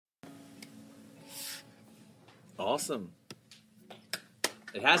Awesome.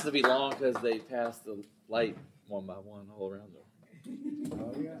 It has to be long because they pass the light one by one all around them.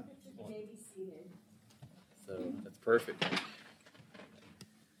 Oh, yeah. You may be seated. So that's perfect.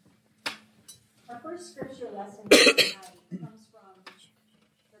 Our first scripture lesson tonight comes from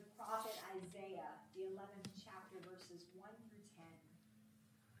the prophet Isaiah, the 11th chapter, verses 1 through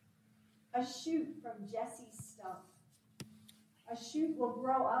 10. A shoot from Jesse's stump. A shoot will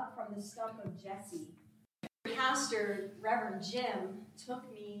grow up from the stump of Jesse. Pastor Reverend Jim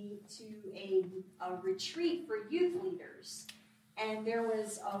took me to a retreat for youth leaders, and there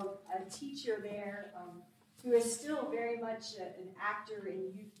was a teacher there who is still very much an actor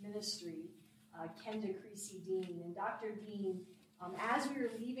in youth ministry, Kenda Creasy Dean. And Dr. Dean, as we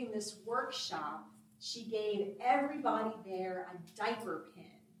were leaving this workshop, she gave everybody there a diaper pin.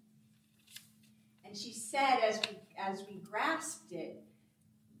 And she said, as we grasped it,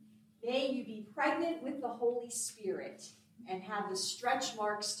 may you be pregnant with the Holy Spirit and have the stretch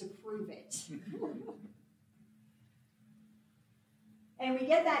marks to prove it. And we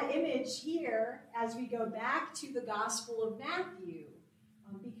get that image here as we go back to the Gospel of Matthew,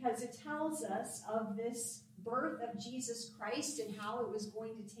 because it tells us of this birth of Jesus Christ and how it was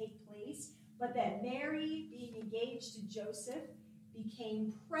going to take place, but that Mary, being engaged to Joseph,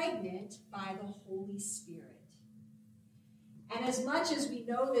 became pregnant by the Holy Spirit. And as much as we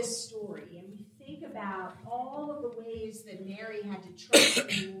know this story, and we think about all of the ways that Mary had to trust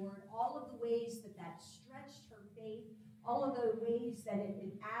the Lord, all of the ways that stretched her faith, all of the ways that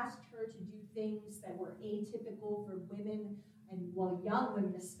it asked her to do things that were atypical for women, and young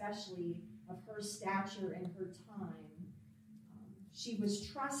women especially, of her stature and her time, she was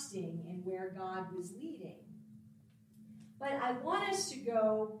trusting in where God was leading. But I want us to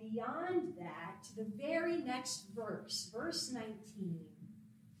go beyond that to the very next verse, verse 19,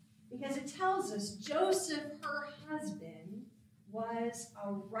 because it tells us Joseph, her husband, was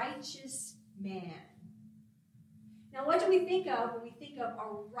a righteous man. Now, what do we think of when we think of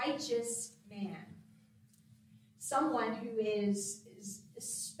a righteous man? Someone who is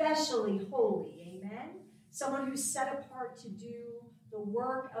especially holy, amen? Someone who's set apart to do the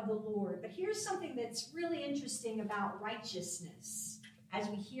work of the Lord. But here's something that's really interesting about righteousness as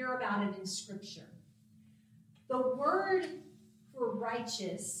we hear about it in Scripture. The word for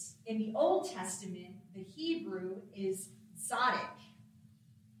righteous in the Old Testament, the Hebrew, is tzaddik.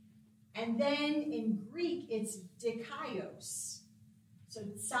 And then in Greek, it's dikaios. So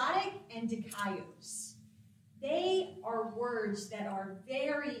tzaddik and dikaios. They are words that are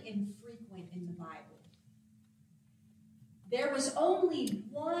very infrequent in the Bible. There was only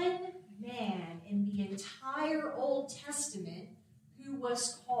one man in the entire Old Testament who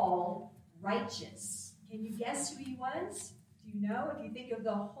was called righteous. Can you guess who he was? Do you know? If you think of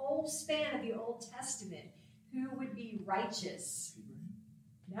the whole span of the Old Testament, who would be righteous?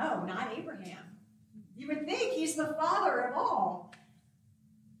 No, not Abraham. You would think he's the father of all.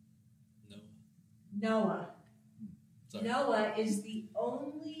 Noah. Sorry. Noah is the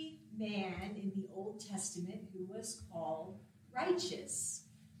only man in the Old Testament who was called righteous.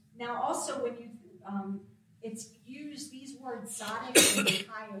 Now, also, when you it's used, these words tzaddik and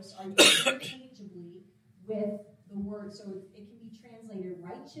dikaios are used interchangeably with the word, so it can be translated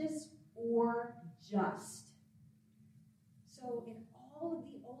righteous or just. So, in all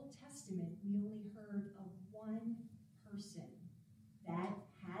of the Old Testament, we only heard of one person that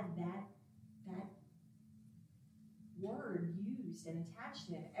had that word used and attached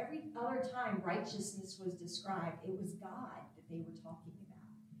to it. Every other time righteousness was described, it was God that they were talking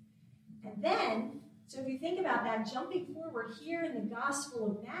about. And then, so if you think about that, jumping forward here in the Gospel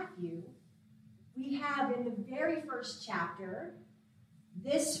of Matthew, we have in the very first chapter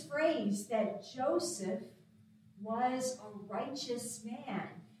this phrase that Joseph was a righteous man.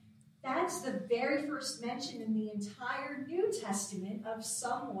 That's the very first mention in the entire New Testament of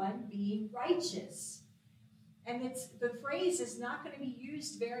someone being righteous. And the phrase is not going to be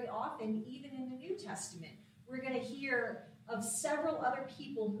used very often, even in the New Testament. We're going to hear of several other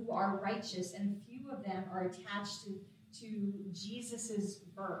people who are righteous, and a few of them are attached to Jesus'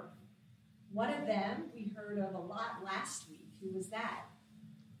 birth. One of them we heard of a lot last week. Who was that?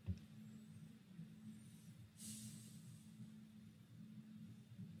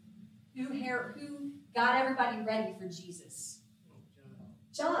 Who got everybody ready for Jesus?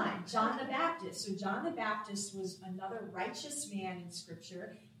 John the Baptist. So John the Baptist was another righteous man in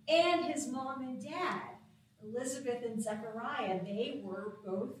Scripture, and his mom and dad, Elizabeth and Zechariah, they were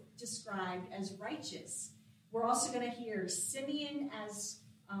both described as righteous. We're also going to hear Simeon as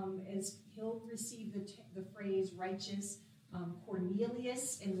he'll receive the phrase righteous.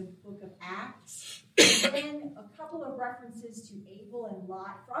 Cornelius in the book of Acts, and then a couple of references to Abel and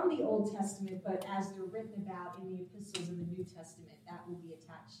Lot from the Old Testament, but as they're written about in the epistles of the New Testament, that will be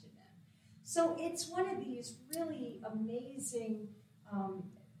attached to them. So it's one of these really amazing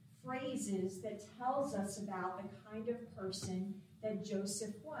phrases that tells us about the kind of person that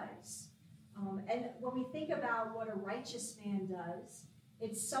Joseph was. And when we think about what a righteous man does,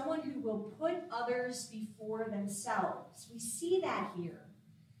 it's someone who will put others before themselves. We see that here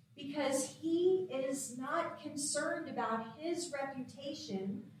because he is not concerned about his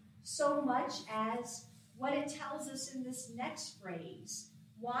reputation so much as what it tells us in this next phrase.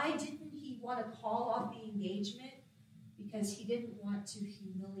 Why didn't he want to call off the engagement? Because he didn't want to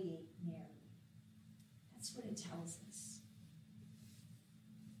humiliate Mary. That's what it tells us.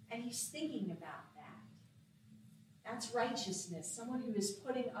 And he's thinking about that. That's righteousness, someone who is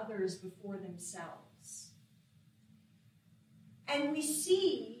putting others before themselves. And we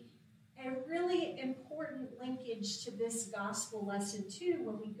see a really important linkage to this gospel lesson too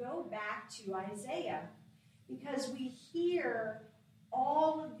when we go back to Isaiah, because we hear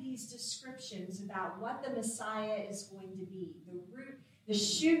all of these descriptions about what the Messiah is going to be. The root, the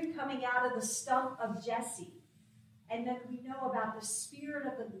shoot coming out of the stump of Jesse. And then we know about the Spirit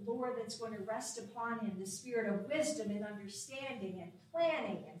of the Lord that's going to rest upon him, the Spirit of wisdom and understanding and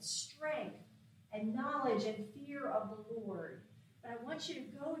planning and strength and knowledge and fear of the Lord. But I want you to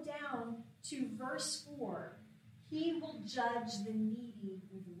go down to verse 4. He will judge the needy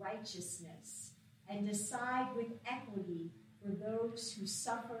with righteousness and decide with equity for those who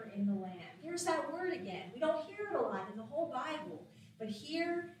suffer in the land. There's that word again. We don't hear it a lot in the whole Bible. But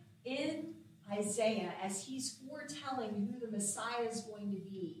here in Isaiah, as he's foretelling who the Messiah is going to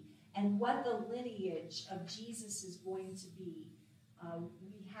be and what the lineage of Jesus is going to be,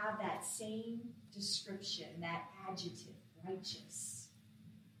 we have that same description, that adjective, righteous.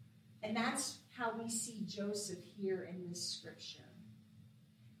 And that's how we see Joseph here in this scripture.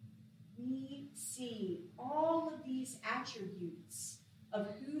 We see all of these attributes of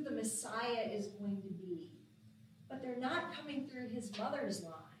who the Messiah is going to be, but they're not coming through his mother's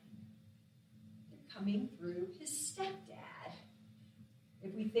line. They're coming through his stepdad.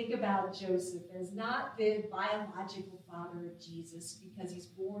 If we think about Joseph as not the biological father of Jesus because he's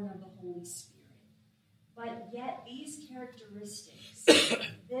born of the Holy Spirit, but yet these characteristics,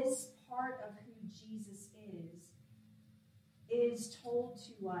 this part of who Jesus is told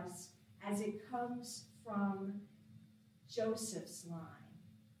to us as it comes from Joseph's line.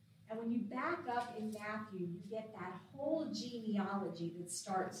 And when you back up in Matthew, you get that whole genealogy that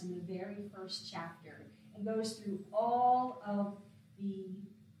starts in the very first chapter and goes through all of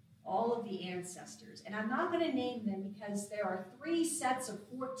the ancestors. And I'm not going to name them because there are 3 sets of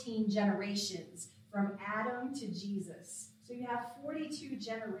 14 generations from Adam to Jesus. So you have 42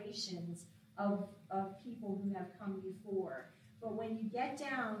 generations of people who have come before. But when you get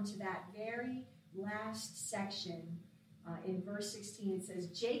down to that very last section, in verse 16, it says,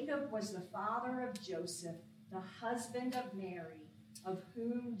 Jacob was the father of Joseph, the husband of Mary, of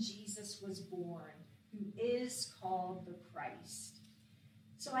whom Jesus was born, who is called the Christ.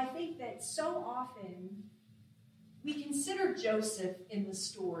 So I think that so often we consider Joseph in the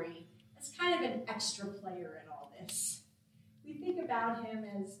story as kind of an extra player in all this. We think about him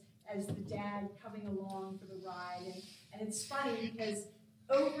as the dad coming along for the ride, and it's funny because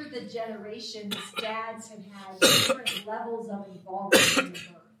over the generations, dads have had different levels of involvement in the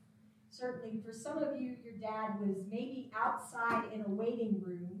birth. Certainly, for some of you, your dad was maybe outside in a waiting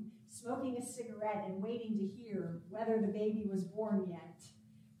room, smoking a cigarette and waiting to hear whether the baby was born yet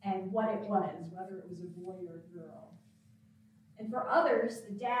and what it was, whether it was a boy or a girl. And for others,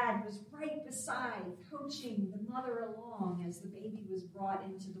 the dad was right beside, coaching the mother along as the baby was brought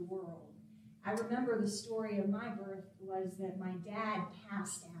into the world. I remember the story of my birth was that my dad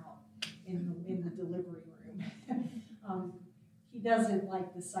passed out in the delivery room. He doesn't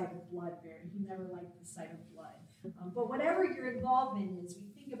like the sight of blood very. He never liked the sight of blood. But whatever your involvement is, we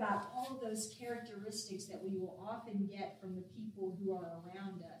think about all of those characteristics that we will often get from the people who are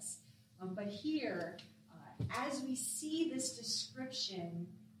around us. But here, as we see this description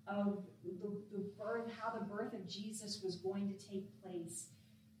of the birth, how the birth of Jesus was going to take place,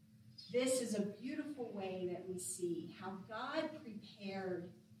 this is a beautiful way that we see how God prepared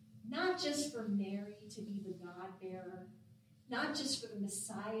not just for Mary to be the God-bearer, not just for the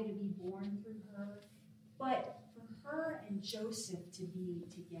Messiah to be born through her, but for her and Joseph to be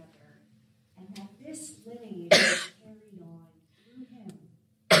together, and that this lineage is carried on through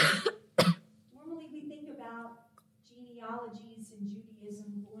him. Normally we think about genealogies in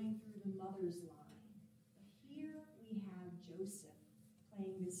Judaism going through the mother's line, but here we have Joseph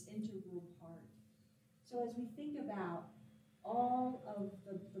playing this this integral part. So as we think about all of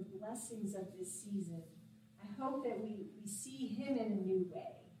the blessings of this season, I hope that we see him in a new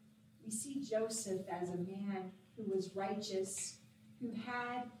way. We see Joseph as a man who was righteous, who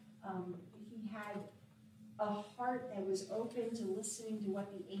had he had a heart that was open to listening to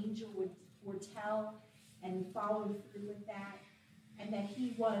what the angel would foretell and followed through with that, and that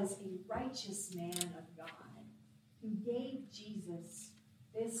he was a righteous man of God who gave Jesus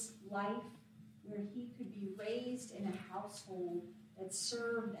this life where he could be raised in a household that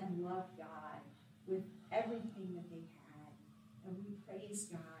served and loved God with everything that they had. And we praise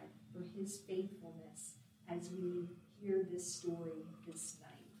God for his faithfulness as we hear this story this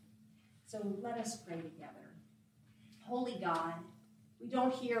night. So let us pray together. Holy God, we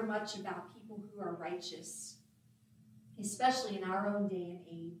don't hear much about people who are righteous, especially in our own day and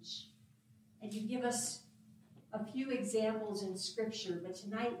age. And you give us a few examples in Scripture, but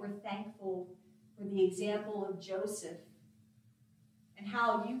tonight we're thankful for the example of Joseph and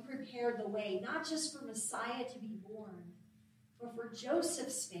how you prepared the way, not just for Messiah to be born, but for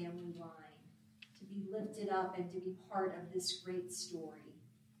Joseph's family line to be lifted up and to be part of this great story.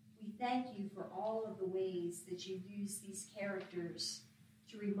 We thank you for all of the ways that you use these characters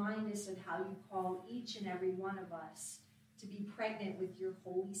to remind us of how you call each and every one of us to be pregnant with your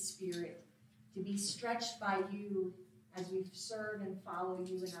Holy Spirit, to be stretched by you as we serve and follow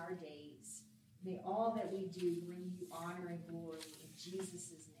you in our days. May all that we do bring you honor and glory in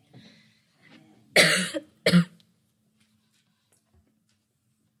Jesus' name. Amen.